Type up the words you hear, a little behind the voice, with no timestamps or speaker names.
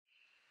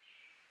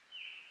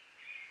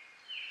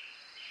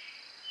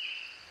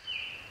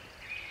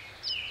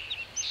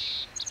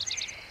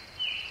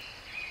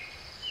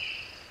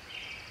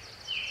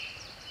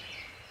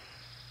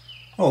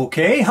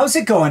Okay, how's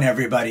it going,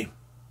 everybody?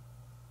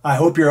 I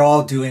hope you're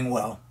all doing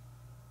well.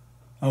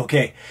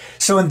 Okay,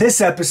 so in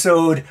this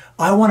episode,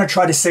 I want to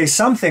try to say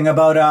something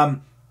about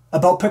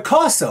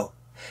Picasso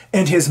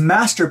and his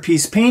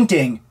masterpiece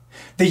painting,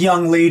 The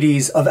Young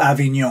Ladies of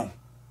Avignon.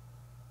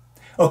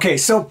 Okay,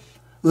 so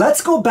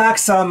let's go back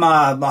some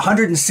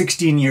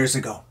 116 years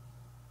ago.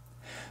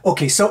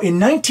 Okay, so in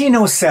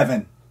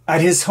 1907,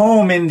 at his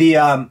home in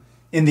the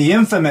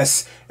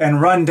infamous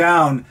and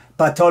run-down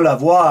Bateau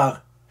Lavoir,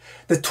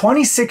 the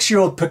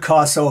 26-year-old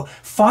Picasso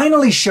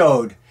finally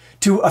showed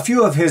to a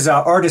few of his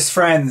artist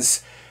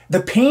friends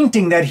the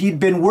painting that he'd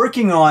been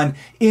working on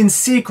in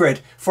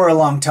secret for a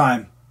long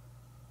time.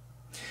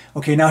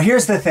 Okay, now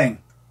here's the thing.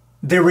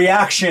 The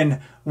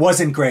reaction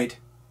wasn't great,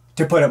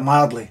 to put it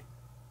mildly.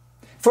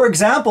 For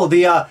example,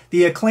 the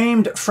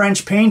acclaimed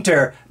French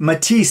painter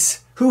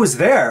Matisse, who was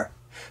there,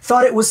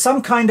 thought it was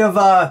some kind of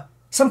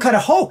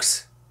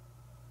hoax.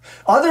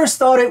 Others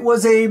thought it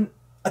was a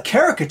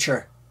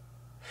caricature.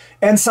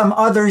 And some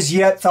others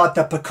yet thought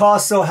that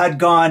Picasso had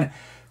gone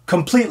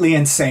completely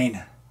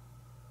insane.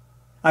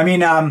 I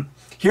mean,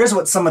 here's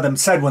what some of them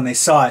said when they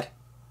saw it.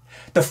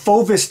 The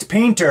Fauvist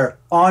painter,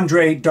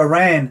 André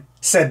Derain,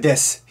 said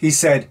this. He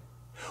said,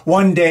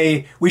 "One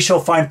day we shall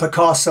find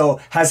Picasso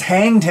has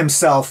hanged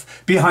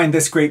himself behind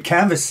this great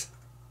canvas."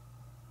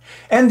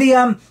 And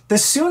the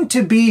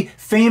soon-to-be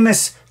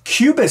famous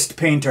Cubist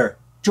painter,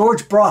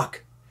 George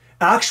Braque,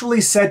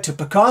 actually said to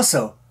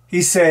Picasso,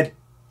 he said,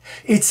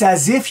 "It's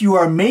as if you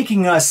are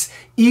making us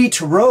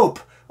eat rope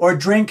or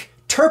drink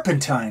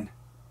turpentine."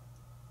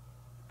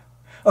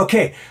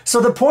 Okay, so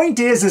the point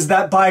is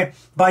that by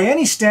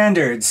any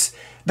standards,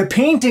 the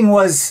painting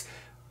was,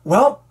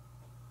 well,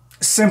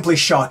 simply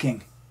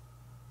shocking.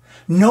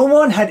 No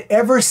one had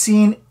ever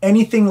seen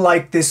anything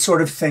like this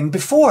sort of thing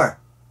before.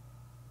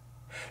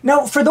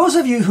 Now, for those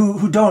of you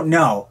who don't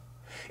know,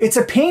 it's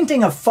a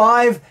painting of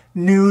 5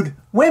 nude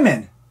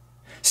women,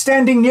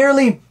 standing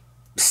nearly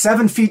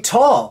 7 feet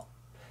tall,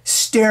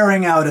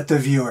 staring out at the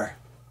viewer.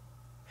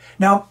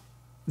 Now,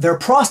 they're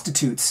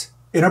prostitutes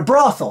in a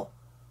brothel.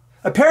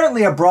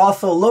 Apparently a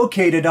brothel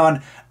located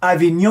on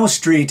Avignon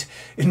Street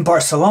in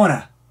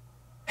Barcelona.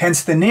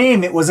 Hence the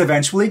name it was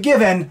eventually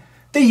given,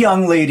 the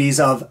Young Ladies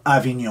of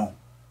Avignon.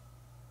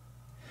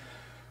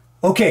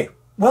 Okay,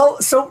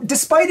 well, so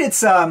despite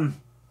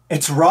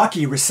its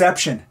rocky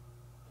reception,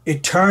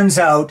 it turns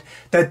out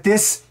that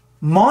this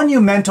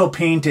monumental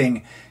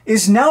painting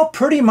is now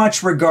pretty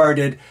much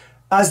regarded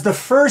as the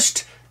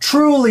first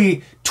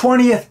truly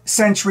 20th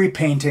century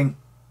painting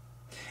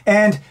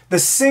and the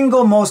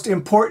single most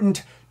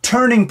important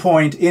turning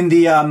point in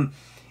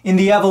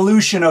the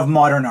evolution of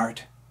modern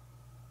art.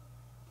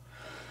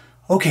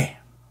 Okay,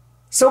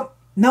 so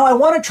now I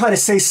want to try to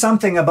say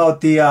something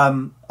about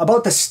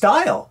the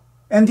style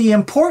and the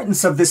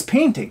importance of this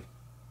painting.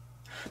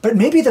 But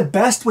maybe the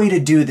best way to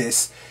do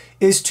this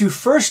is to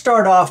first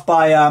start off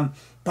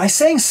by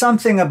saying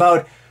something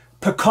about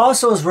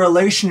Picasso's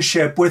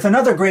relationship with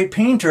another great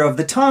painter of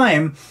the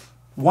time,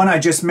 one I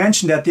just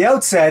mentioned at the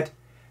outset,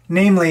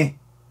 namely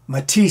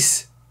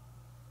Matisse.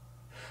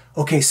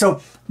 Okay,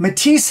 so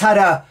Matisse had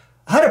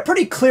a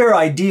pretty clear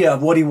idea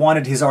of what he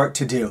wanted his art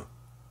to do.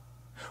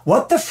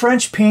 What the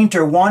French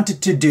painter wanted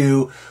to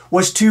do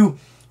was to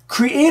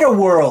create a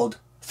world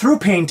through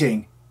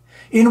painting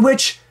in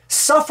which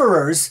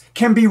sufferers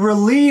can be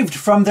relieved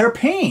from their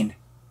pain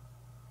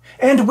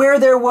and where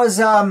there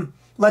was,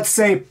 let's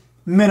say,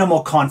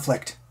 minimal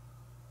conflict.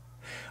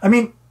 I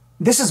mean,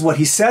 this is what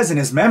he says in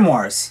his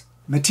memoirs,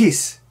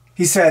 Matisse.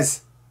 He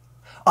says,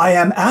 "I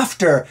am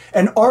after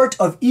an art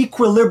of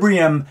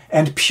equilibrium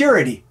and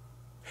purity,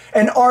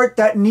 an art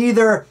that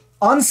neither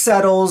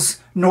unsettles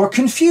nor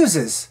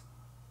confuses.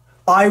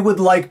 I would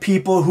like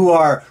people who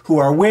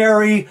are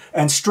weary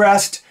and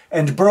stressed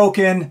and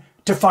broken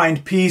to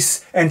find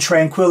peace and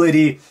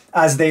tranquility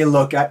as they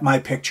look at my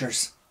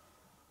pictures."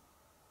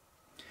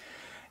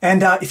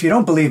 And if you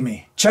don't believe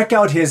me, check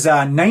out his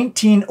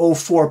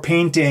 1904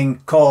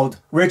 painting called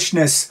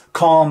Richness,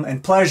 Calm,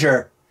 and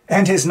Pleasure,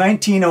 and his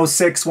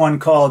 1906 one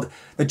called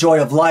The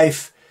Joy of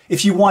Life,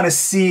 if you want to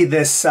see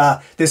this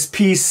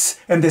peace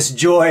and this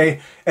joy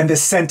and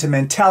this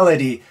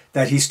sentimentality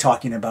that he's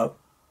talking about.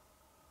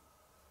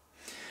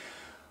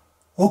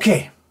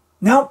 Okay,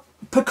 now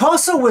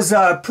Picasso was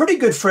pretty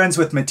good friends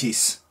with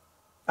Matisse.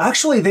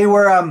 Actually, they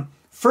were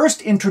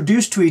first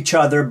introduced to each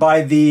other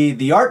by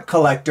the art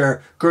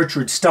collector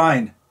Gertrude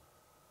Stein.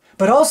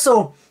 But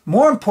also,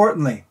 more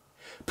importantly,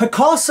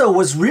 Picasso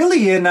was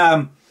really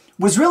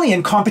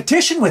in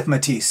competition with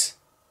Matisse.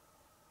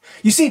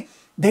 You see,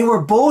 they were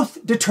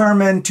both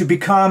determined to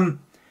become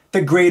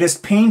the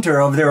greatest painter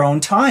of their own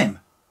time.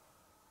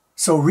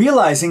 So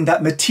realizing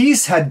that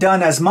Matisse had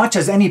done as much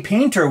as any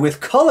painter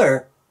with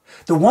color,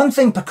 the one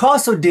thing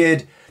Picasso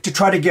did to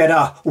try to get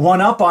a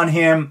one-up on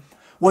him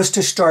was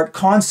to start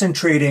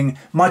concentrating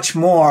much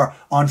more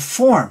on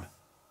form.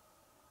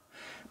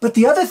 But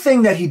the other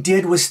thing that he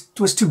did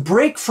was to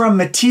break from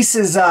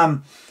Matisse's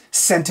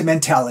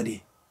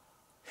sentimentality.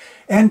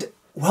 And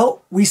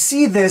well, we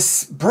see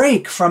this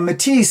break from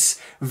Matisse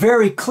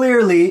very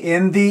clearly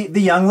in the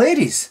young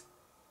ladies.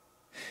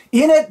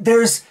 In it,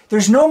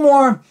 there's no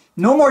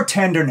more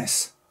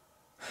tenderness,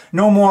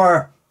 no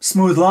more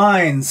smooth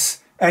lines,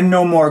 and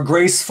no more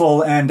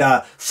graceful and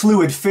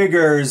fluid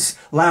figures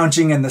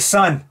lounging in the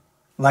sun,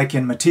 like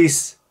in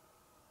Matisse.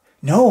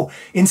 No,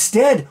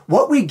 instead,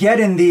 what we get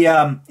in the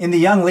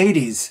young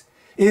ladies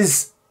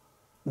is,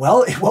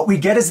 well, what we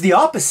get is the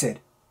opposite.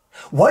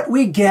 What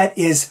we get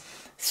is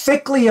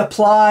thickly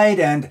applied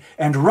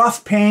and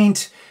rough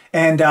paint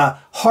and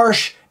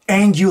harsh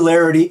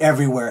angularity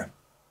everywhere.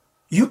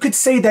 You could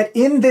say that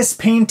in this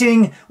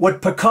painting,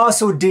 what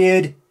Picasso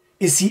did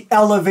is he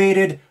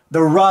elevated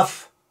the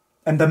rough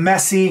and the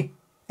messy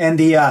and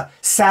the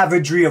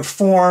savagery of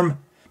form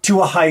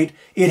to a height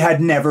it had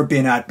never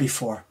been at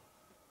before.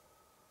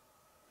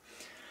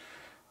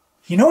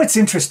 You know, it's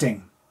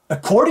interesting.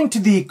 According to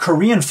the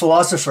Korean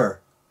philosopher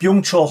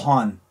Byung-Chul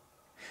Han,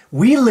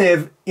 we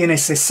live in a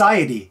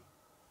society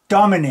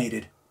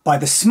dominated by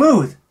the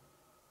smooth.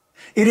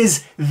 It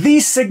is the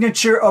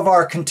signature of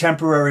our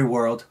contemporary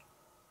world.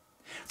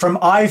 From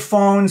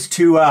iPhones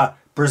to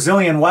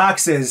Brazilian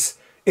waxes,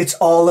 it's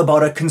all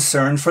about a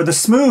concern for the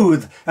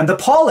smooth and the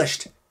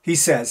polished, he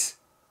says.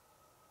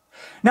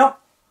 Now,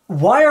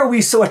 why are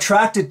we so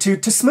attracted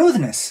to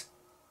smoothness?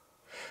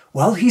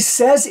 Well, he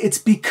says it's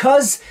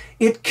because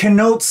it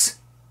connotes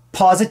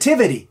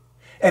positivity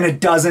and it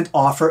doesn't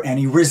offer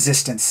any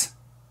resistance.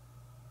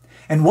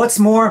 And what's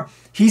more,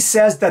 he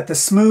says that the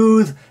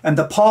smooth and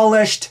the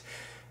polished,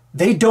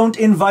 they don't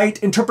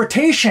invite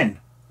interpretation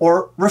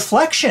or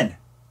reflection.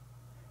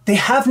 They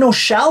have no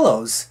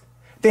shallows.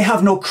 They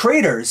have no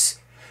craters,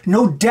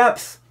 no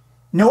depth,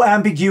 no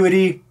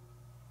ambiguity.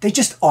 They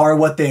just are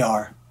what they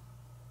are.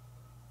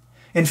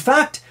 In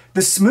fact,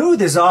 the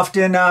smooth is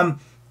often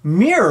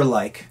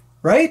mirror-like,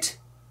 right?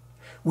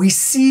 We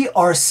see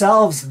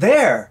ourselves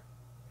there.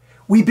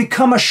 We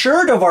become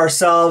assured of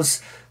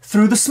ourselves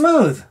through the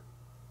smooth.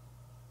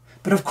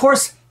 But of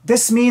course,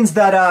 this means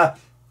that,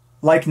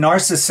 like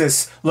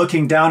Narcissus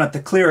looking down at the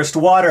clearest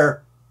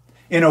water,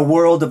 in a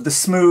world of the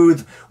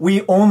smooth,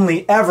 we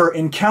only ever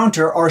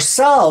encounter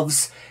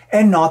ourselves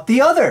and not the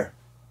other.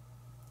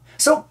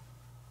 So,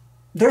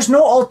 there's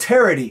no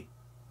alterity.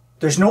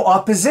 There's no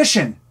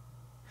opposition.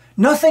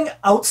 Nothing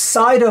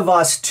outside of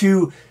us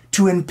to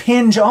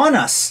impinge on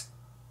us.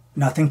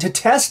 Nothing to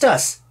test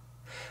us.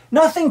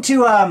 Nothing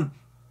to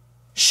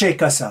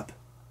shake us up.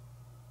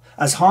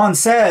 As Han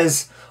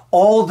says,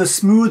 all the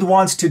smooth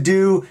wants to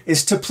do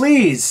is to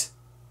please.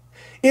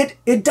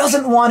 It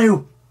doesn't want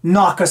to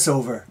knock us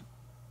over.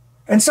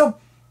 And so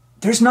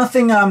there's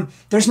nothing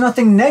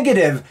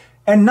negative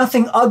and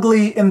nothing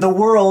ugly in the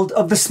world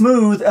of the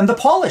smooth and the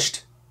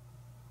polished.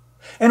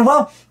 And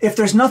well, if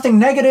there's nothing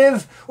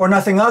negative or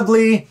nothing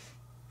ugly,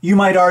 you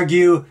might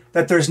argue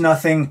that there's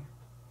nothing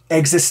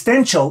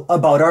existential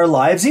about our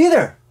lives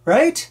either,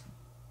 right?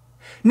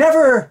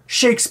 Never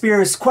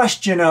Shakespeare's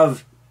question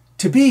of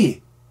to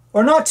be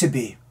or not to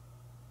be.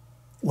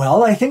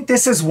 Well, I think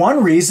this is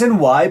one reason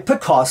why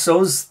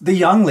Picasso's The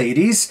Young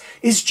Ladies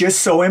is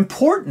just so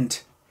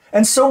important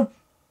and so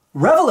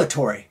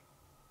revelatory.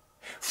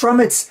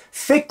 From its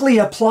thickly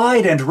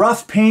applied and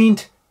rough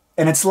paint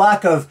and its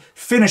lack of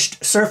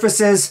finished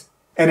surfaces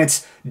and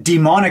its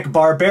demonic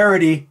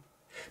barbarity,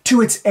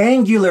 to its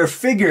angular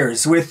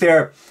figures with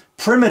their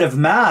primitive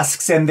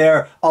masks and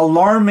their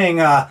alarming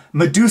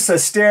Medusa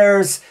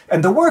stares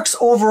and the work's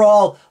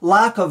overall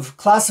lack of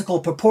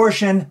classical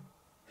proportion,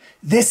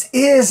 this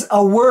is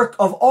a work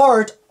of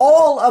art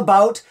all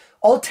about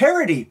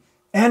alterity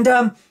and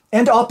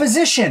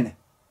opposition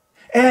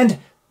and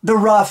the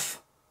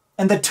rough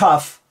and the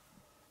tough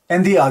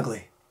and the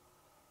ugly.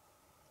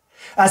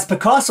 As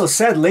Picasso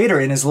said later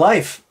in his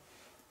life,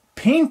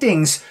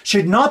 paintings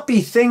should not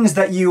be things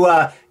that you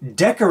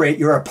decorate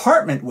your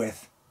apartment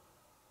with.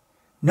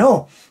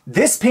 No,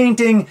 this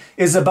painting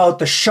is about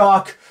the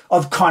shock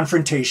of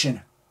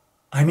confrontation.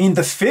 I mean,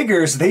 the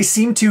figures, they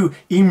seem to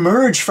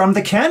emerge from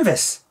the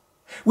canvas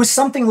with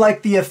something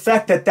like the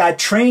effect that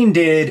train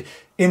did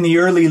in the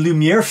early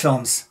Lumiere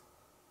films.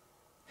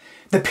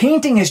 The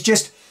painting is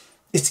just,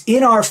 it's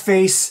in our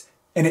face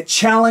and it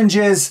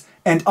challenges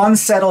and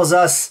unsettles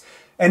us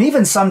and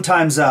even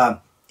sometimes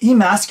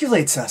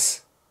emasculates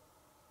us.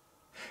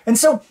 And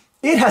so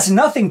it has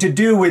nothing to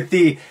do with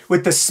the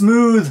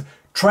smooth,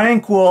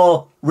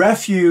 tranquil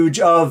refuge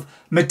of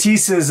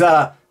Matisse's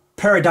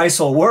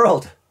paradisal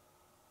world.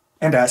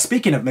 And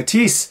speaking of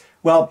Matisse,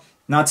 well,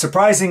 not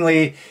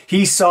surprisingly,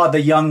 he saw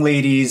The Young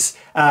Ladies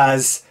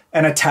as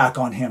an attack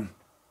on him.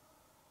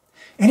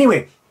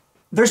 Anyway,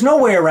 there's no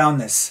way around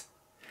this.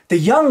 The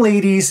Young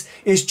Ladies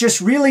is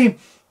just really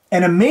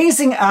an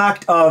amazing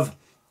act of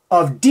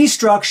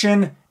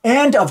destruction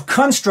and of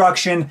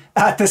construction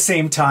at the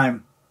same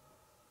time.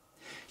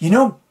 You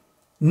know,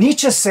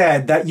 Nietzsche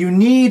said that you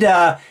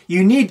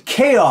need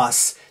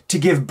chaos to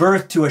give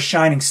birth to a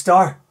shining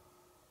star.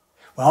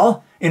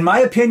 Well, in my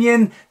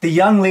opinion, The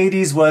Young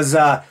Ladies was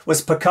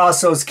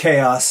Picasso's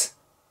chaos.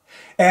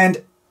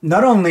 And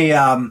not only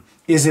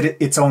is it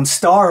its own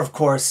star, of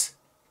course,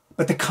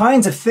 but the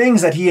kinds of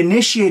things that he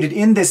initiated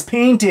in this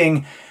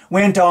painting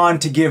went on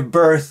to give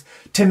birth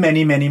to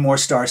many, many more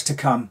stars to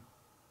come.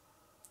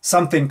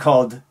 Something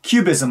called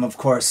Cubism, of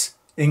course,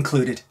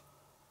 included.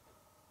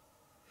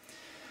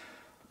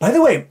 By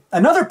the way,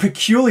 another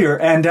peculiar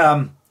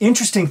and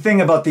interesting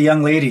thing about the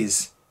young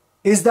ladies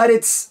is that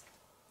it's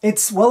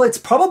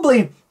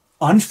probably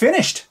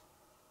unfinished.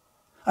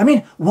 I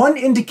mean, one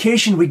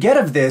indication we get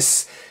of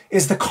this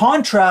is the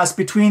contrast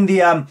between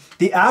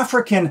the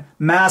African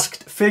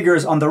masked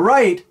figures on the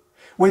right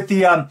with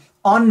the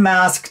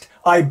unmasked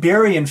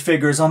Iberian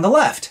figures on the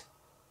left.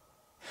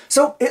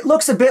 So it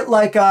looks a bit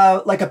like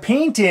a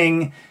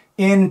painting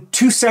in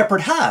two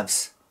separate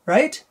halves,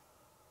 right?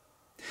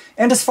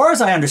 And as far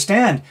as I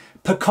understand,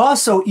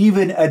 Picasso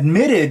even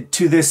admitted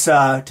to this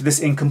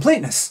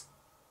incompleteness.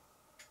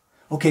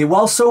 Okay,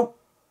 well, so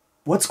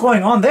what's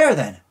going on there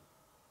then?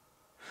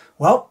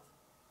 Well,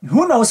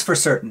 who knows for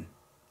certain?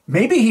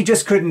 Maybe he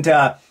just couldn't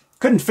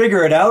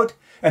figure it out,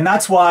 and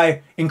that's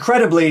why,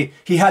 incredibly,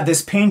 he had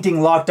this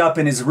painting locked up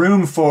in his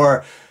room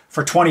for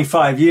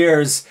 25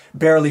 years,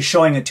 barely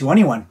showing it to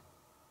anyone.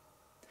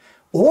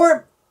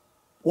 Or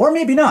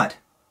maybe not.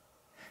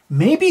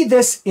 Maybe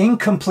this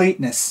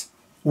incompleteness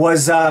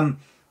was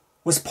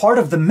part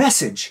of the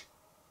message.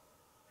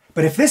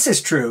 But if this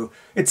is true,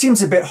 it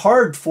seems a bit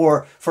hard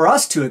for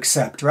us to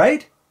accept,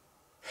 right?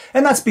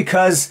 And that's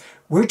because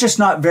we're just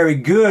not very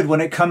good when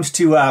it comes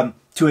to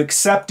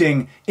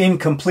accepting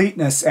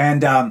incompleteness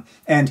and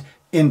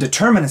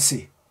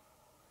indeterminacy.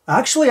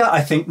 Actually,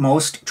 I think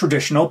most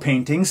traditional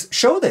paintings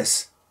show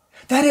this.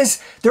 That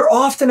is, they're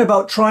often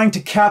about trying to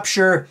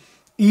capture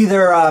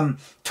either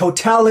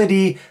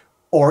totality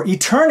or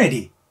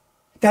eternity.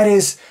 That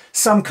is,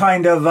 some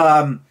kind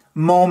of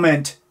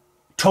moment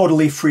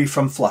totally free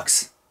from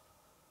flux.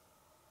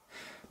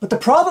 But the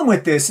problem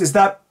with this is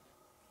that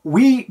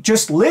we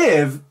just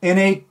live in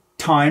a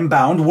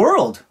time-bound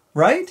world,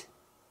 right?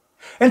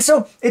 And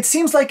so it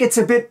seems like it's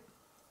a bit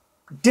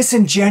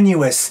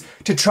disingenuous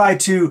to try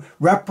to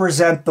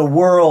represent the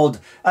world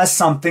as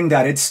something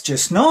that it's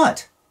just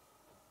not.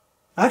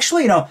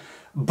 Actually,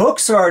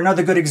 books are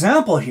another good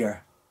example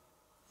here.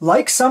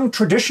 Like some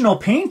traditional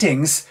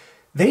paintings,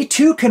 they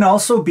too can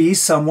also be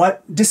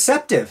somewhat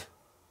deceptive.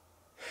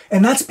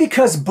 And that's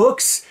because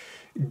books,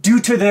 due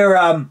to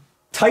their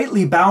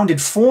tightly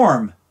bounded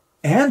form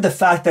and the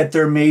fact that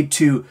they're made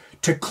to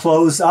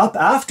close up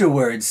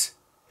afterwards,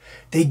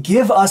 they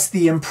give us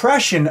the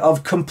impression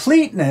of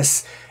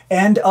completeness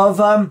and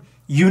of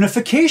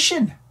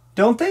unification,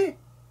 don't they?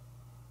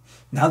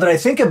 Now that I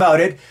think about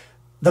it,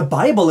 the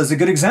Bible is a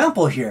good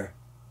example here.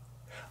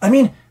 I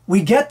mean,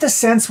 we get the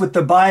sense with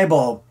the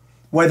Bible,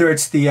 whether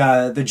it's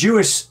the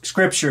Jewish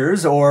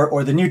scriptures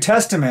or the New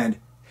Testament,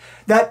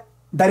 that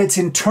its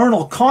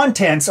internal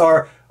contents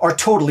are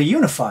totally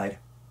unified.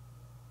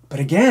 But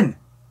again,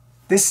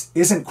 this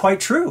isn't quite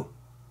true.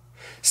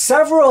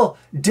 Several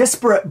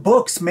disparate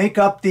books make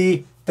up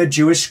the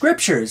Jewish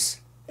scriptures.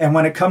 And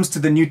when it comes to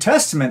the New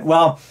Testament,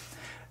 well,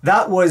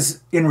 that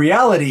was in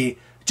reality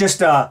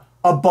just a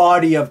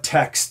body of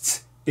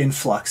texts in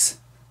flux.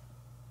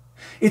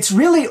 It's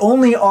really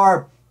only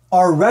our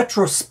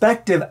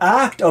retrospective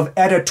act of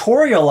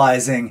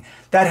editorializing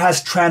that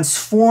has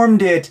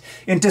transformed it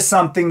into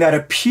something that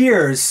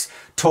appears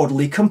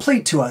totally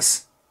complete to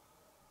us.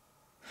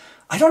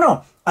 I don't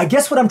know. I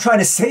guess what I'm trying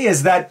to say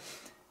is that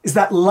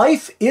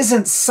life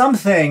isn't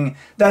something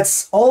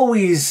that's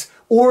always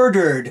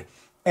ordered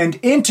and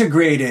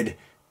integrated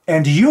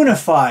and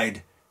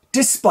unified,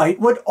 despite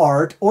what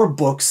art or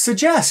books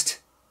suggest.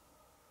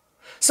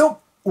 So,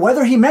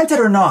 whether he meant it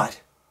or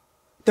not,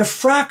 the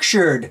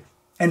fractured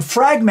and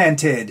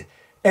fragmented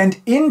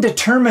and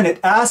indeterminate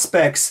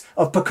aspects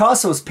of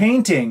Picasso's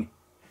painting,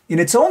 in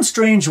its own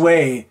strange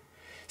way,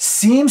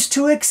 seems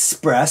to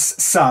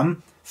express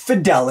some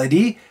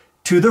fidelity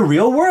to the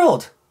real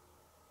world.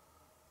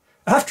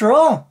 After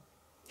all,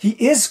 he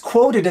is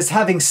quoted as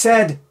having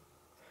said,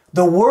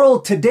 "The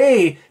world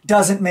today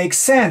doesn't make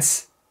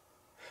sense,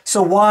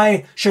 so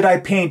why should I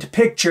paint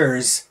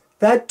pictures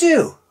that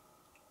do?"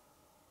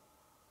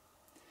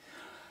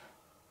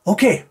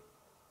 Okay,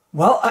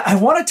 well, I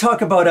want to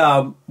talk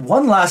about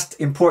one last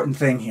important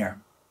thing here.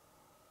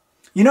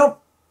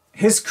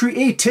 His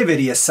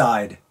creativity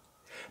aside,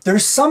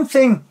 there's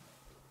something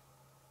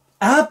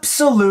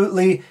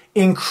absolutely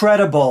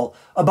incredible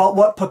about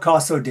what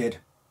Picasso did.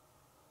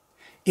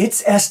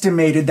 It's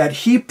estimated that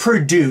he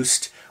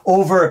produced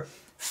over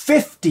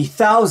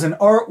 50,000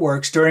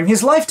 artworks during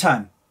his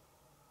lifetime.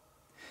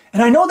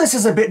 And I know this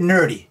is a bit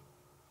nerdy,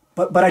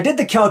 but I did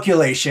the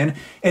calculation,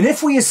 and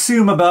if we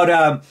assume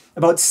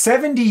about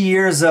 70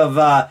 years of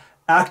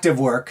active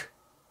work,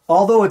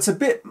 although it's a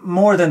bit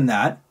more than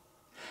that,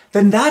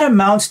 then that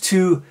amounts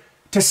to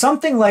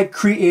something like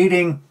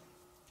creating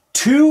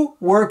 2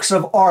 works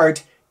of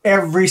art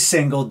every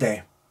single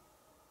day.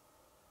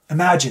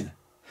 Imagine,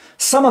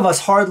 some of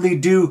us hardly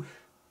do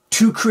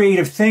 2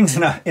 creative things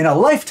in a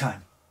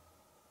lifetime.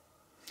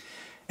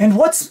 And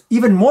what's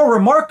even more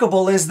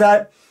remarkable is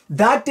that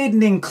that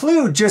didn't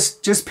include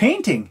just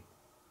painting,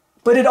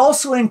 but it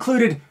also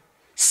included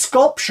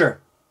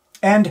sculpture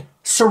and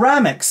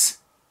ceramics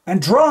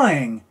and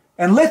drawing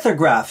and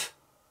lithograph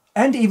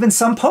and even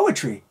some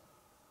poetry.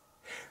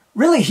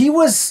 Really, he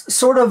was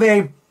sort of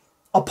a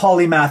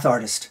polymath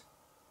artist.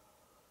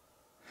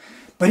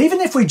 But even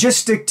if we just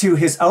stick to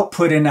his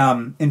output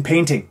in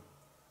painting,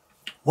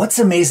 what's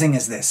amazing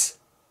is this.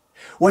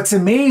 What's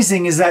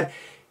amazing is that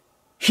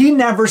he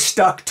never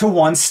stuck to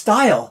one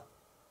style.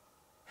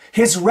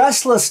 His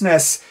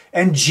restlessness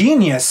and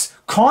genius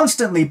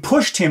constantly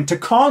pushed him to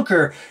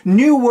conquer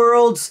new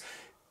worlds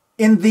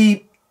in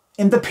the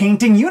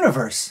painting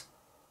universe.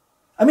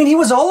 I mean, he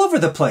was all over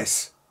the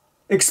place,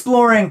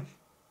 exploring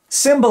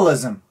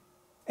symbolism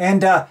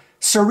and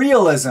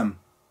surrealism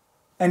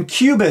and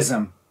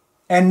cubism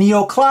and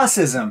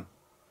neoclassicism,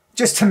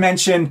 just to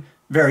mention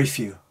very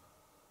few.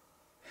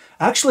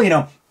 Actually,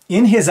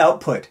 in his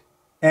output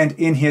and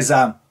in his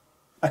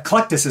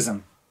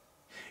eclecticism,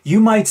 you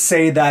might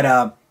say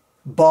that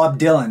Bob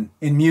Dylan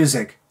in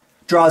music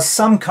draws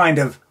some kind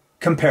of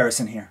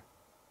comparison here.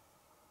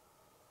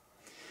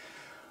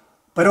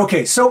 But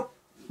okay, so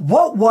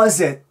what was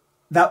it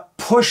that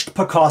pushed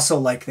Picasso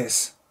like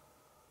this?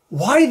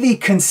 Why the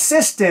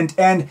consistent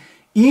and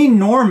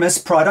enormous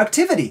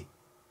productivity?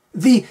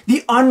 The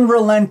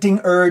unrelenting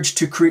urge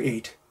to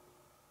create?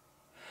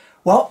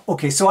 Well,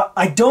 okay, so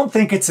I don't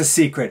think it's a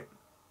secret.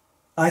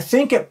 I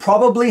think it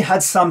probably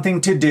had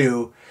something to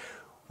do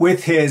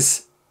with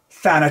his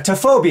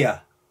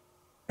thanatophobia.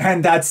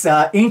 And that's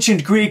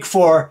ancient Greek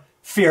for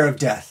fear of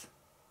death.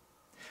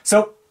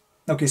 So,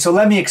 okay, so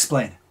let me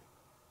explain.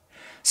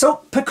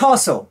 So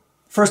Picasso,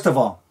 first of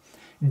all,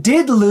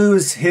 did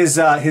lose his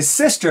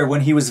sister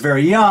when he was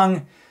very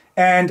young,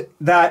 and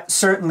that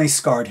certainly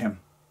scarred him.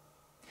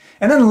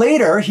 And then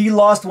later, he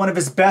lost one of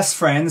his best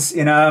friends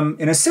in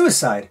a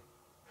suicide,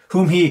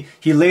 whom he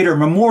later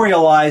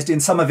memorialized in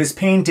some of his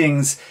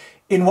paintings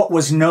in what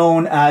was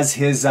known as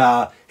his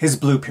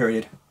Blue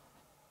Period.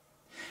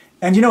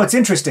 And it's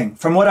interesting.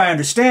 From what I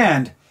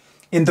understand,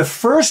 in the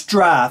first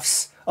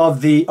drafts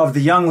of the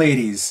young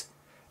ladies,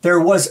 there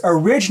was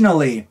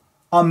originally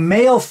a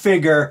male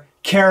figure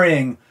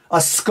carrying a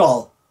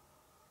skull,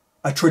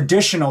 a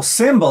traditional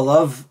symbol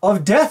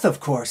of death, of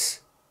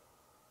course.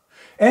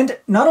 And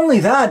not only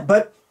that,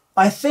 but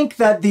I think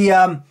that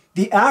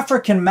the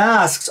African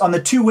masks on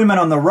the two women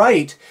on the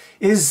right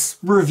is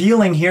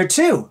revealing here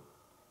too.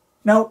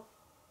 Now,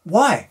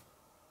 why?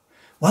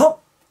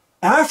 Well,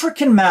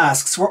 African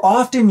masks were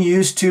often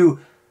used to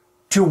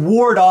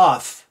ward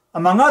off,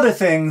 among other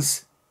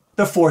things,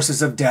 the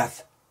forces of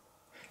death.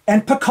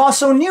 And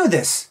Picasso knew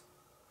this,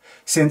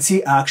 since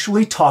he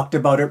actually talked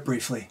about it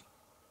briefly.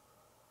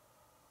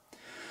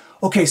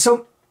 Okay,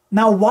 so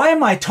now why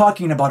am I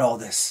talking about all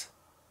this?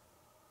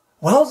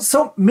 Well,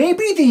 so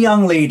maybe the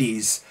young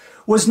ladies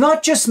was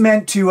not just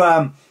meant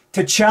to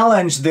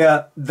challenge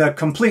the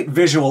complete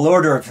visual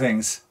order of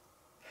things,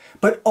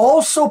 but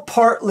also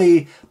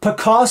partly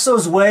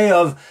Picasso's way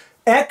of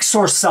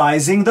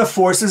exorcising the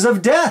forces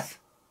of death.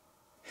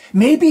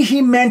 Maybe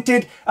he meant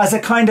it as a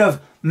kind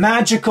of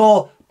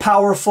magical,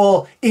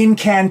 powerful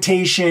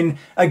incantation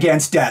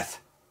against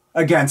death,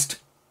 against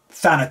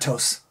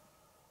Thanatos.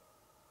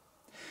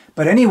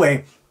 But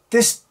anyway,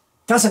 this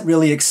doesn't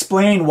really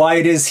explain why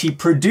it is he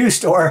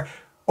produced or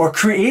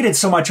created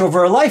so much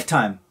over a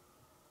lifetime.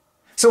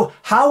 So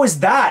how is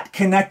that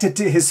connected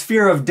to his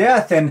fear of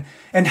death, and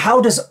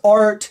how does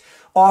art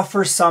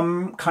offer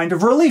some kind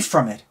of relief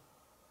from it?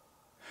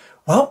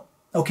 Well,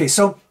 okay,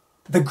 so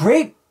the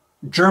great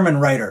German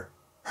writer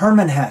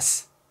Hermann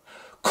Hesse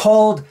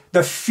called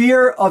the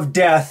fear of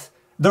death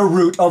the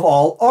root of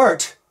all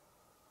art.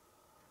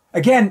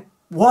 Again,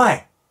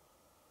 why?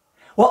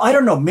 Well, I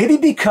don't know, maybe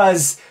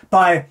because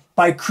by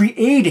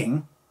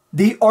creating,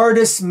 the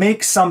artist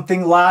makes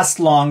something last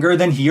longer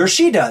than he or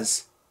she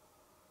does.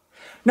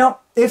 Now,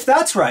 if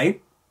that's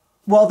right,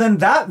 well, then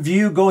that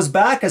view goes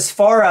back as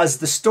far as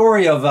the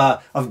story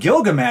of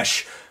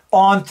Gilgamesh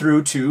on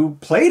through to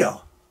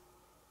Plato.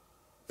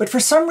 But for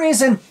some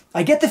reason,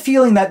 I get the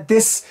feeling that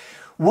this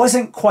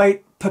wasn't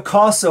quite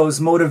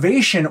Picasso's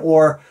motivation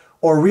or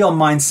real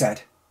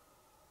mindset.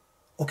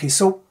 Okay,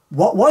 so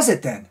what was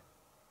it then?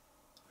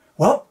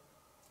 Well,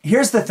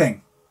 here's the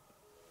thing.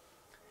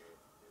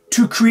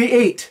 To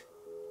create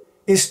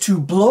is to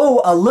blow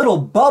a little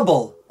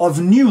bubble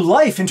of new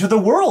life into the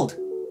world,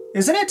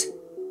 isn't it?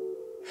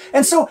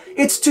 And so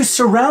it's to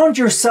surround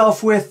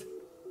yourself with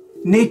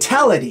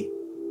natality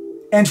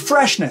and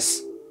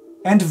freshness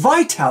and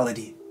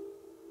vitality.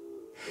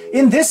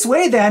 In this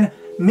way, then,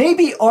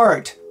 maybe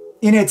art,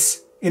 in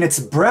its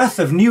breath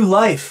of new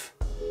life,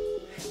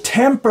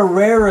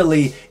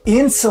 temporarily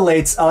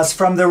insulates us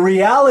from the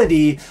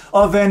reality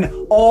of an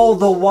all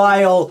the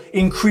while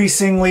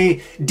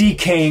increasingly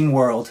decaying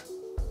world.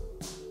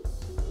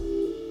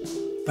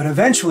 But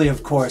eventually,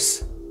 of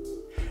course,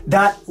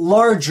 that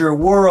larger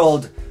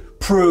world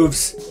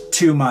proves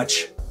too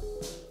much,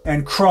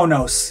 and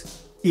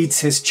Kronos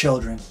eats his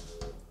children.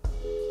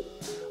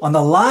 On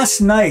the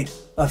last night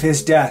of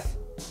his death,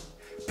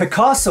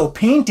 Picasso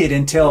painted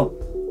until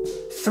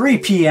 3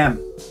 p.m.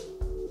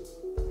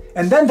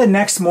 And then the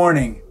next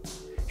morning,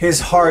 his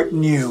heart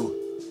knew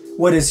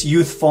what his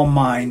youthful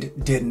mind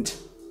didn't.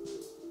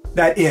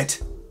 That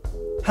it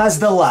has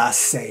the last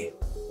say.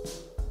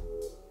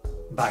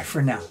 Bye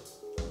for now.